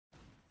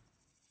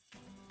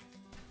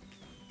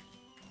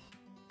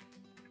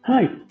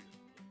Hi,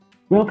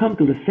 welcome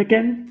to the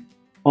second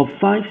of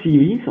 5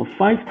 series of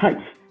 5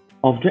 types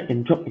of drag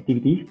and drop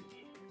activities.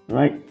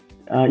 Alright,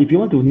 if you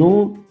want to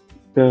know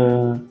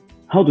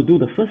how to do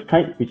the first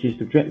type, which is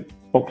to drag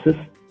boxes,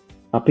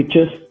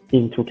 pictures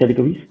into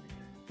categories,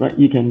 right?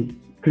 You can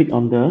click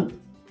on the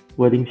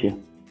wordings here.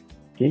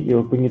 Okay, it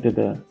will bring you to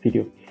the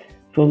video.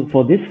 So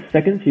for this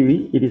second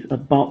series, it is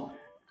about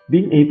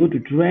being able to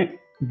drag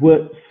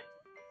words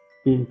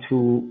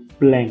into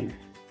blanks,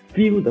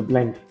 fill the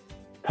blanks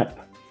type.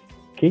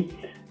 Okay,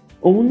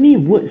 only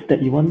words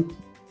that you want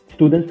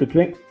students to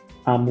drag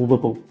are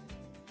movable.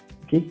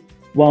 Okay,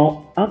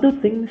 while other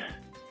things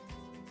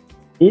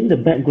in the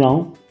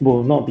background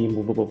will not be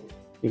movable,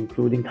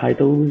 including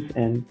titles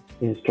and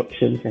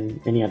instructions and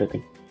any other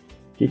thing.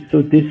 Okay,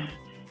 so this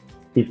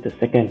is the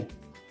second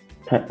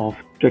type of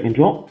drag and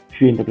drop,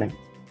 fill in the blank.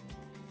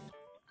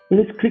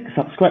 Let's click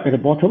subscribe at the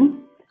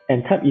bottom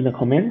and type in the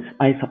comments,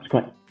 I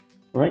subscribe.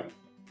 Alright,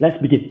 let's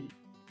begin.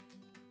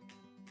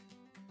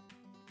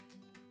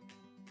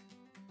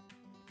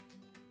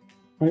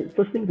 Alright,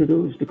 first thing to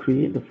do is to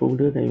create the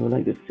folder that you would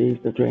like to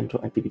save the drag and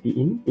drop activity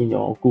in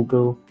your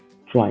Google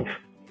Drive.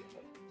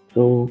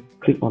 So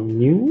click on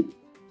new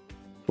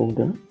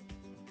folder,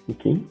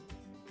 okay,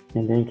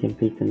 and then you can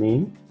paste the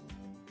name,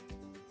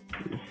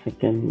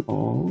 second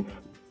of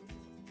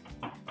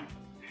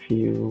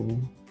fill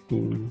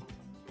in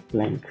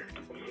blank.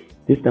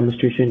 This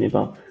demonstration is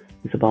about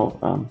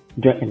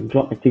drag and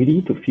drop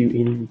activity to fill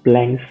in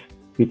blanks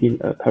within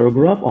a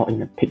paragraph or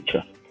in a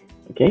picture.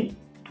 Okay,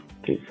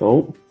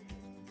 so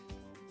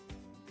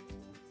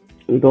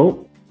here we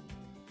go.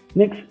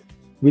 Next,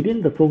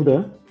 within the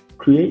folder,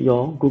 create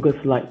your Google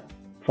Slide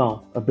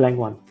file, a blank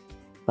one.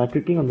 By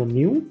clicking on the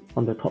new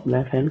on the top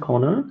left hand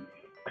corner,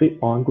 click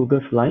on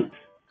Google Slides,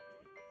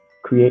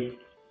 create.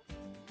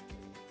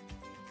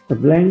 A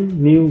blank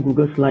new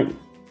Google Slide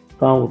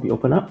file will be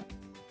opened up.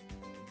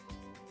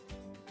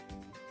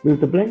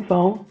 With the blank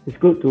file, it's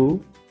good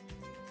to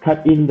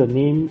type in the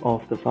name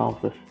of the file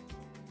first.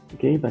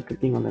 Okay, by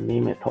clicking on the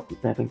name at top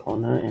left hand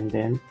corner, and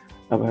then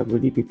I will have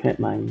already prepared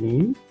my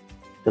name.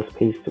 Just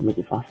paste to make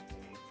it fast.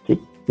 Okay,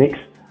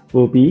 next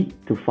will be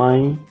to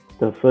find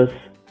the first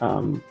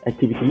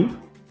activity,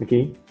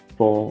 okay,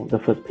 for the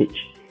first page.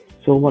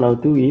 So what I'll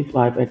do is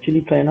I've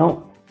actually planned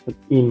out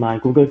in my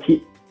Google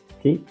Kit,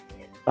 okay,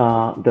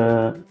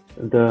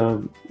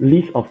 the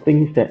list of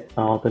things that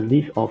the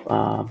list of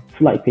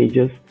slide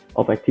pages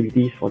of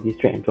activities for this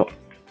drag and drop.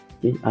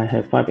 Okay, I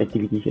have 5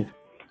 activities here.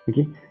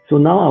 Okay, so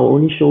now I will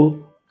only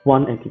show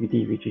one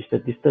activity, which is the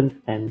distance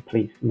and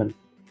placement.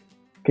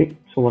 Okay,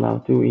 so what I'll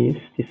do is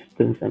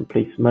distance and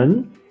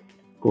placement.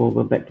 Go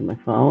over back to my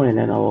file, and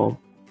then I will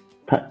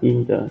type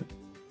in the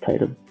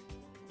title.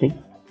 Okay.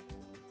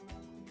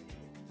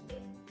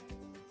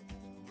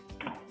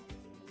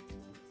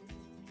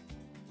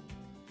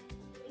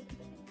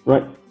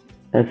 Right,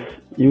 as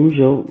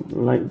usual,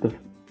 like the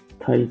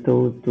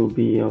title to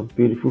be a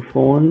beautiful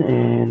font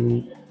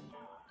and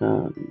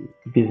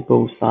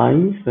visible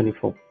size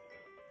 24.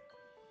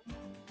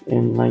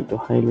 And like to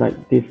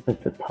highlight this as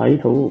the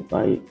title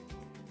by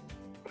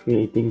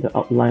creating the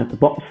outline of the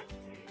box,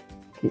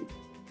 okay,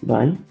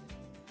 by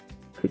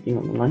clicking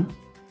on the line,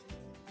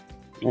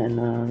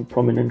 and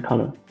prominent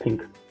color pink.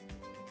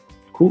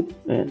 Cool,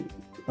 and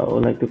I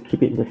would like to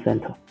keep it in the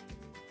center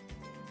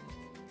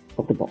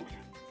of the box.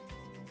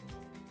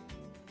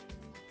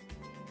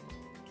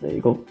 There you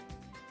go.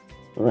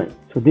 Alright,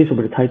 so this will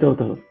be the title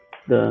of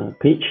the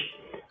page,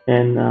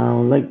 and I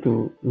would like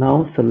to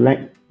now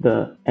select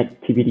the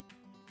activity.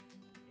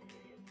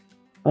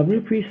 I've already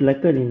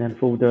pre-selected in a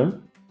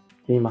folder,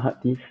 okay, in my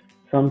hard disk,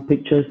 some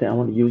pictures that I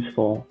want to use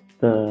for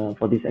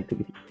this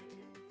activity.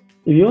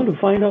 If you want to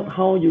find out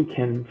how you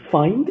can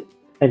find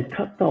and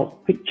cut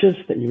out pictures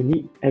that you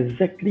need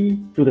exactly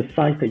to the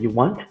size that you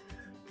want,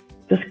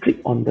 just click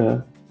on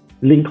the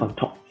link on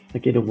top.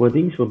 Okay, the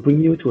wordings will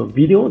bring you to a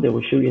video that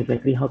will show you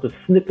exactly how to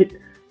snippet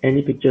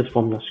any pictures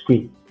from your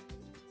screen.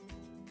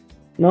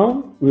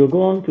 Now we'll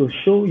go on to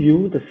show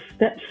you the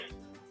steps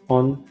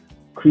on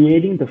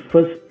creating the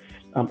first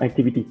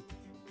activity.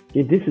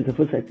 Okay, this is the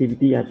first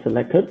activity I've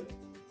selected,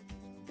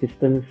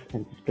 distance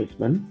and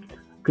displacement.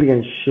 Click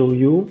and show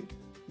you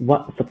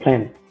what's the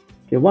plan.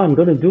 Okay, what I'm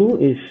going to do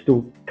is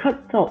to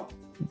cut out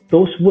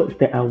those words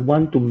that I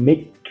want to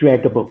make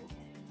draggable.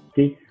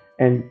 Okay,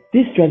 and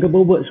these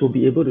draggable words will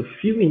be able to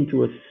fill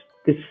into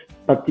this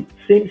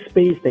same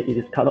space that it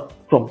is cut out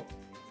from.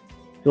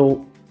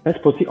 So let's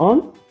proceed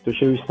on to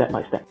show you step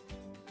by step.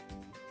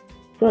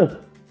 First,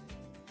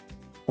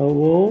 I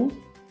will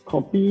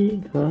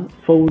copy the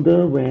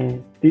folder where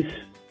this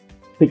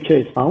picture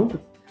is found.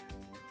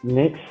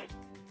 Next,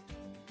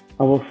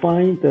 I will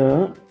find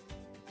the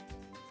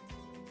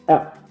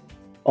app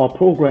or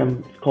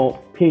program. It's called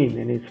Paint,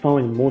 and it's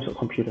found in most of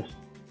computers.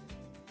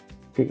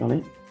 Click on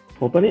it,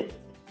 open it,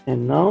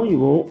 and now you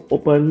will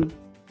open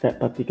that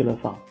particular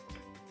file.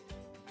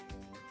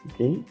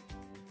 Okay,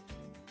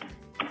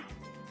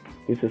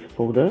 this is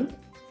folder.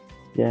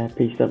 Yeah,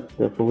 paste up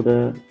the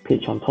folder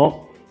page on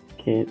top.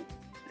 Okay,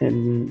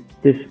 and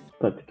this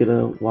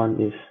particular one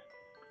is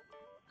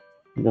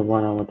the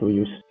one I want to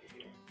use.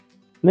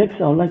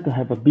 Next, I would like to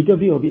have a bigger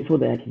view of it so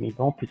that I can be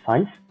more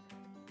precise.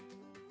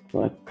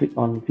 So I click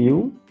on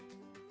view,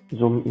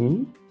 zoom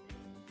in.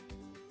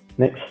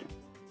 Next,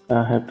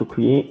 I have to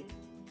create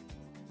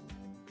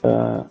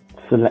a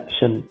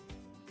selection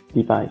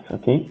device,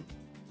 okay?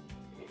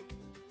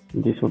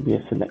 This will be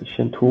a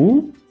selection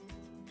tool.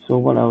 So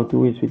what I'll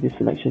do is with this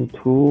selection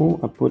tool,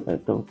 I put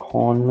at the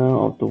corner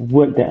of the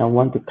word that I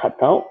want to cut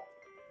out.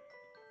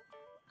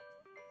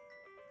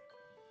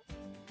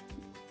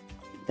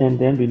 And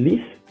then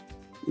release.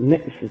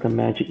 Next is the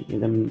magic,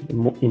 the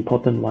more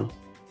important one.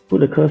 Put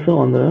the cursor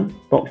on the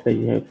box that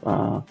you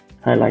have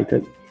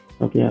highlighted.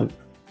 Okay,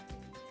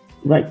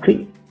 right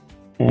click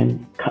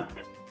and cut.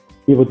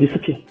 It will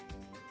disappear.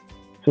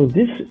 So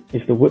this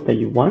is the word that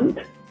you want.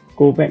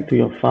 Go back to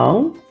your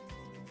file.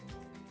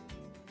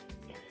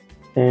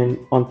 And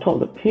on top of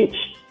the page,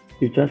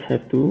 you just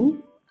have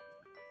to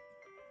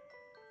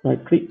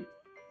right click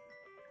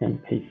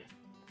and paste.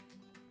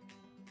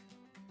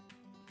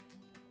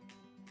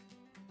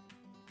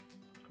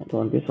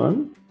 On this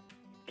one.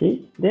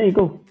 Okay, there you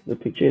go. The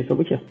picture is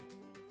over here.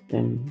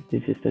 And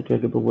this is the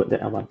draggable word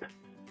that I want.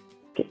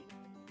 Okay.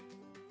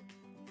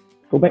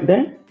 Go back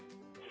there.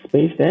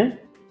 Space there.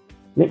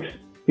 Next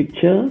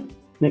picture.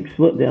 Next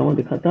word that I want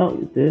to cut out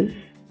is this.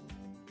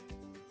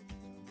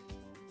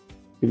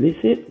 Release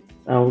it.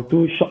 I'll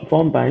do short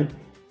form by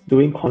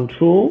doing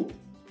Control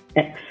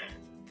X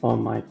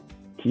on my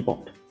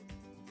keyboard.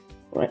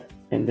 Alright.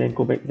 And then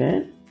go back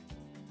there.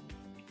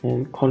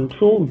 And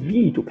Control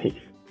V to paste.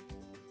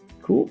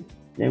 Cool.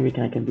 Then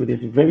I can do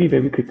this very,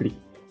 very quickly.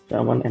 So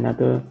I want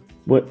another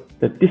word,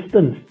 the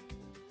distance,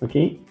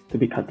 okay, to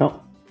be cut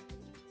out.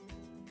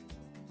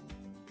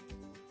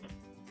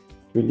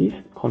 Release,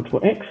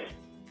 Control X.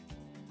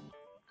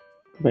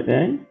 Back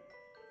there.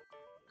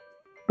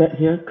 Back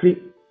here,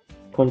 click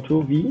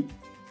Control V.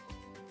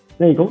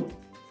 There you go.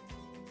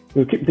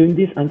 We'll keep doing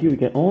this until we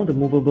get all the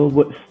movable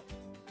words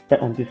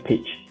back on this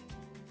page.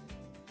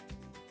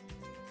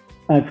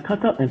 I've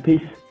cut out and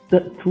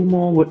pasted 2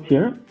 more words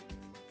here.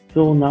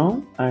 So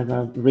now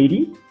I'm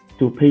ready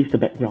to paste the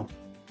background.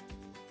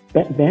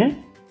 Back there,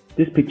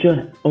 this picture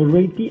has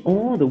already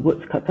all the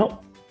words cut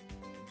out.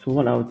 So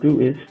what I'll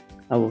do is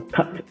I will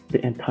cut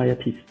the entire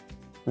piece,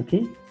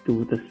 okay,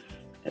 to the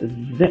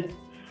exact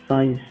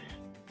size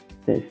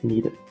that is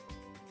needed.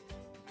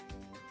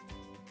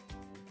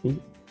 Okay,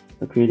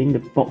 so creating the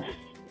box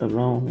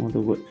around all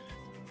the words.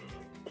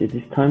 Okay,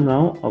 this time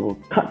now I will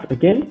cut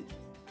again.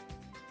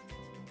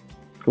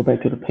 Go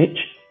back to the page.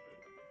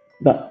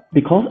 But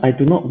because I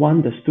do not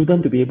want the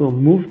student to be able to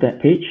move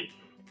that page,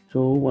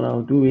 so what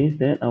I'll do is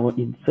that I will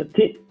insert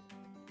it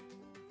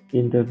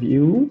in the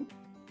view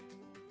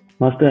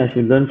master as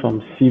you learn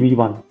from Series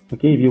 1.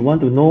 Okay, if you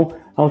want to know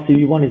how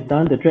Series 1 is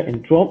done, the drag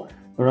and drop,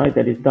 alright,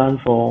 that is done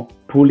for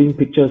pulling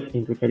pictures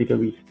into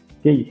categories.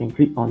 Okay, you can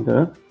click on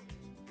the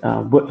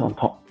words on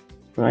top,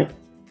 right?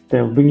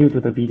 That will bring you to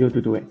the video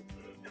to do it.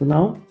 So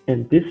now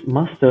in this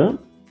master,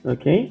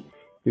 okay,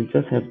 you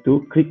just have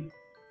to click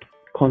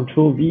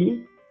Control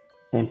V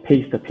and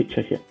paste the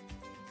picture here.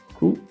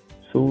 Cool.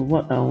 So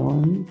what I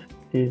want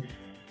is,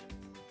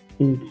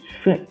 in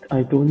fact,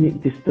 I don't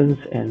need distance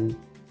and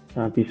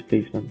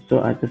displacement.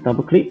 So I just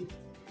double click.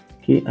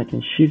 Okay, I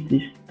can shift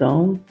this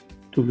down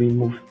to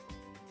remove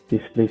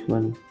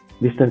displacement,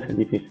 distance and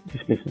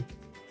displacement.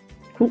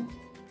 Cool.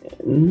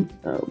 And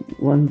I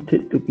want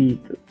it to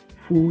be the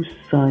full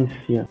size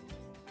here.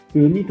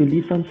 We will need to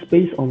leave some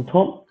space on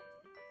top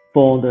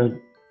for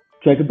the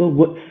draggable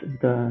words,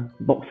 the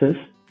boxes,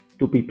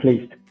 to be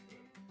placed.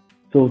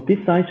 So this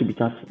size should be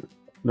just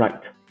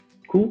right.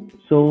 Cool.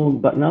 So,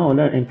 but now I want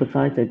to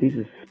emphasize that this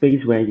is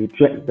space where you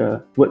drag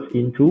the words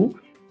into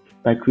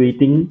by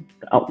creating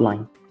the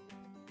outline.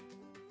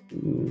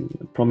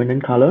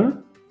 Prominent color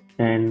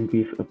and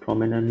with a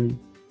prominent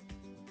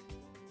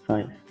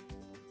size.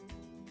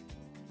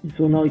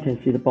 So now you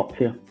can see the box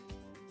here.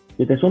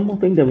 Okay, there's one more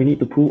thing that we need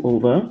to pull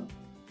over.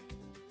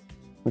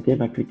 Okay,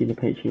 by clicking the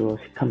page, you will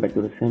come back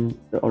to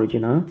the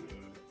original.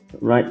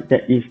 Right,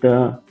 that is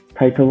the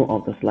title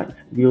of the slides.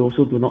 We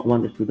also do not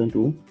want the student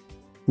to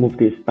move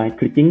this by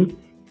clicking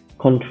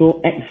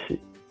Control X.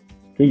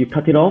 Okay, you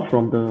cut it off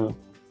from the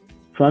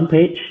front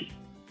page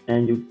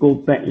and you go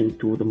back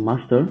into the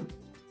master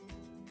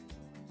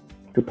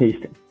to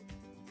paste it.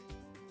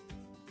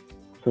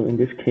 So in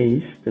this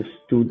case, the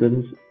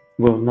students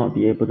will not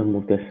be able to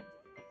move this.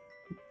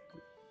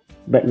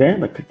 Back there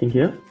by clicking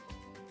here.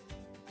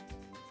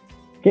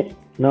 Okay,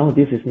 now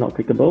this is not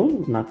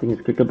clickable. Nothing is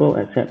clickable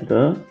except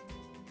the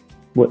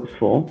words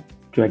for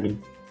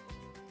dragging.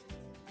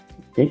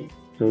 Okay,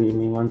 so you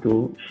may want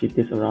to shift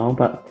this around,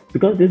 but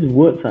because these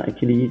words are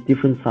actually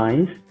different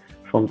size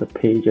from the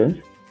pages,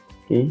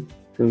 okay,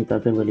 so it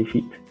doesn't really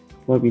fit.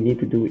 What we need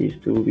to do is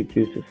to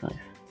reduce the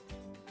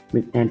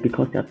size, and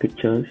because they are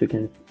pictures, you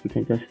can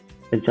just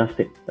adjust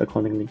it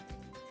accordingly.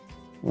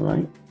 All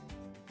right.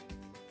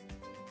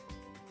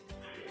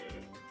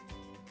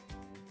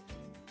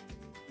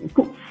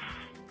 Cool.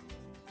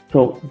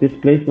 So this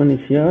placement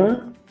is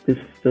here,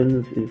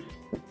 distance is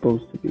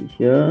supposed to be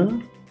here.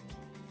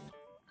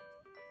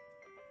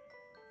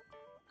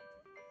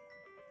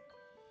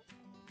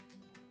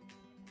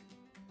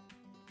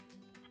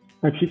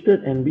 I've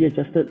shifted and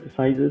readjusted the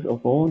sizes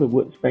of all the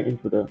words back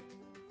into the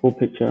whole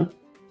picture.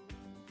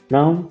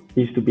 Now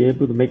is to be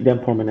able to make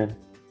them prominent.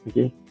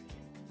 Okay,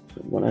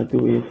 so what I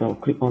do is I'll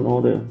click on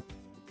all the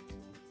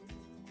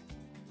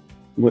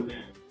words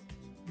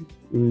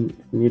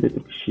needed to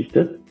be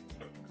shifted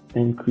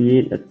and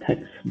create a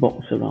text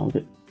box around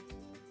it,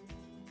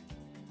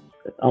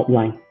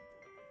 outline.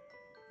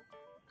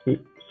 Okay,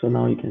 so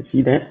now you can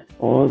see that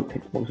all the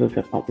text boxes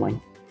have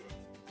outline.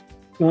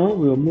 Now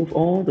we'll move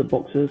all the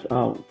boxes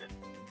out.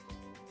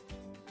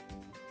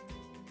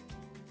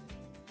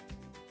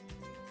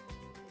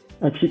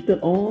 I've shifted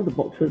all the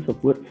boxes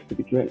of words to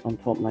be dragged on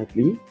top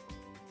nicely.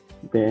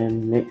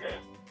 Then next,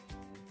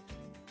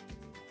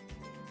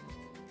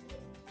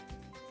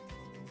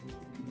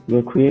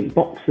 we'll create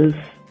boxes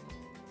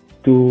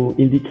to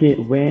indicate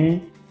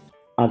where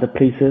are the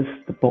places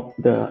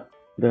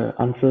the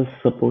answers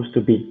supposed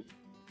to be.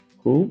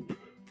 Cool.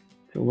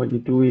 So what you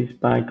do is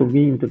by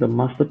going into the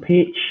master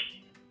page,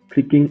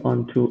 clicking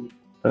onto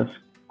a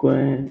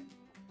square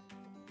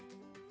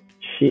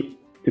shape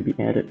to be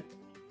added.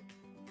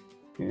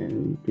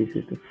 And this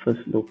is the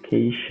first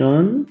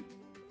location.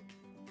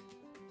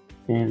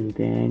 And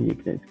then you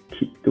can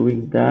keep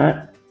doing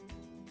that.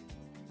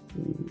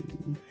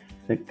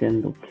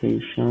 Second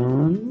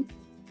location.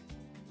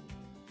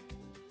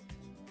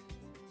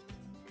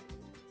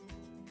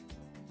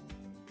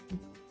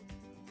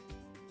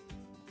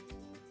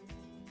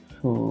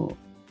 So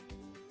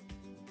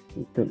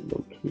third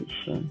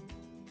location.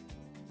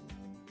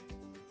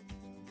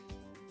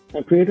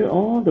 I created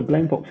all the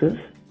blank boxes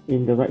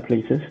in the right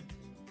places.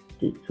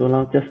 Okay, so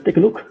now just take a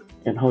look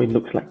at how it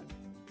looks like.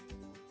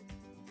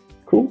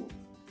 Cool.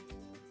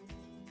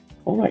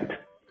 All right.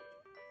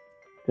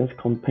 Just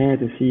compare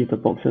to see if the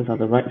boxes are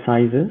the right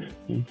sizes.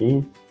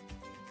 Okay.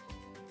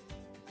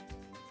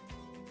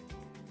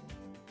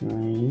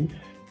 Nice.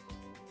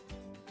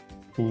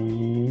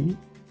 Okay.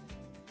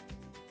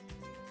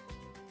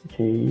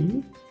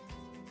 Okay.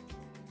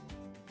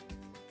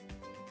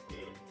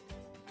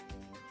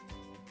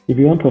 If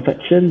you want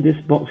perfection, this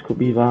box could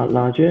be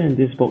larger and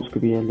this box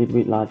could be a little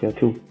bit larger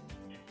too.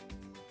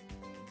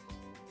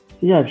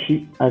 See,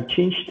 I've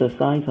changed the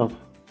size of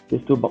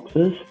these two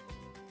boxes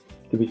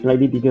to be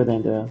slightly bigger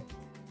than the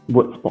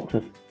words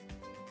boxes.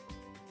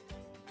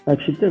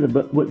 I've shifted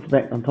the words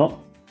back on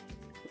top,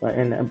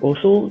 and I've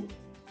also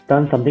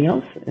done something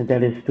else, and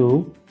that is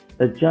to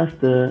adjust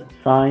the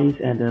size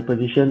and the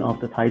position of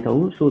the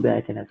title so that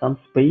I can have some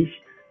space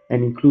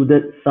and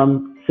included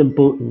some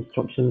simple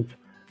instructions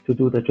to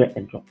do the drag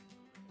and drop.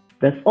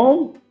 That's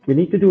all we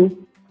need to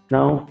do.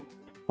 Now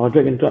our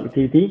drag and drop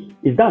activity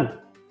is done.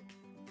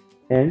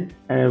 And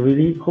I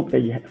really hope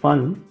that you had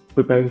fun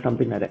preparing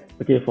something like that,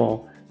 okay,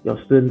 for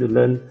your student to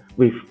learn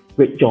with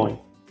great joy.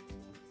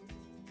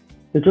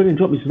 The drag and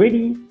drop is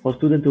ready for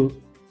students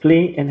to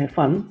play and have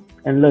fun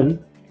and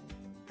learn.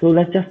 So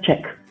let's just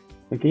check.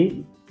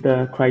 Okay,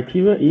 the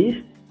criteria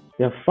is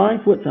there are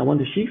 5 words I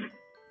want to shift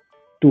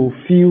to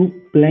fill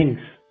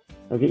blanks.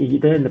 Okay,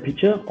 either in the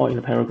picture or in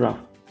the paragraph.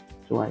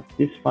 So I have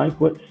these 5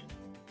 words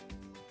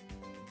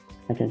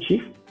I can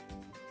shift.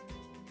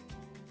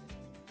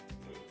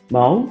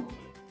 Now,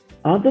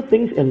 other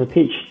things in the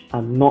page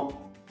are not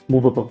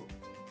movable.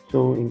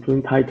 So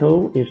including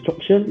title,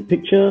 instruction,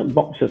 picture,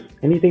 boxes,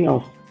 anything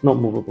else not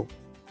movable.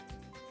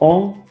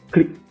 Or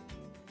click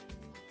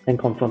and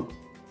confirm.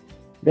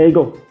 There you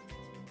go.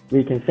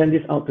 We can send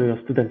this out to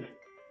your students.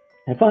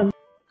 Have fun.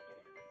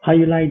 How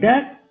you like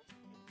that?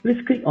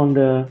 Please click on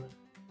the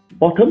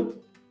bottom,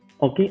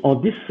 okay,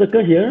 or this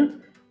circle here,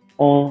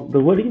 or the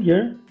wording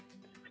here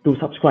to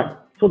subscribe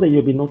so that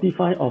you'll be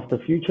notified of the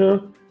future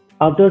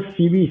other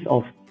series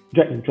of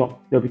drag and drop.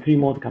 There'll be 3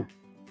 more to come.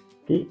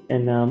 Okay,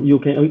 and you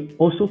can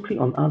also click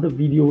on other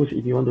videos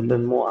if you want to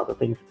learn more other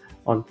things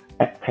on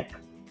Edu Tech.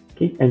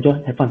 Okay,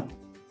 enjoy, have fun.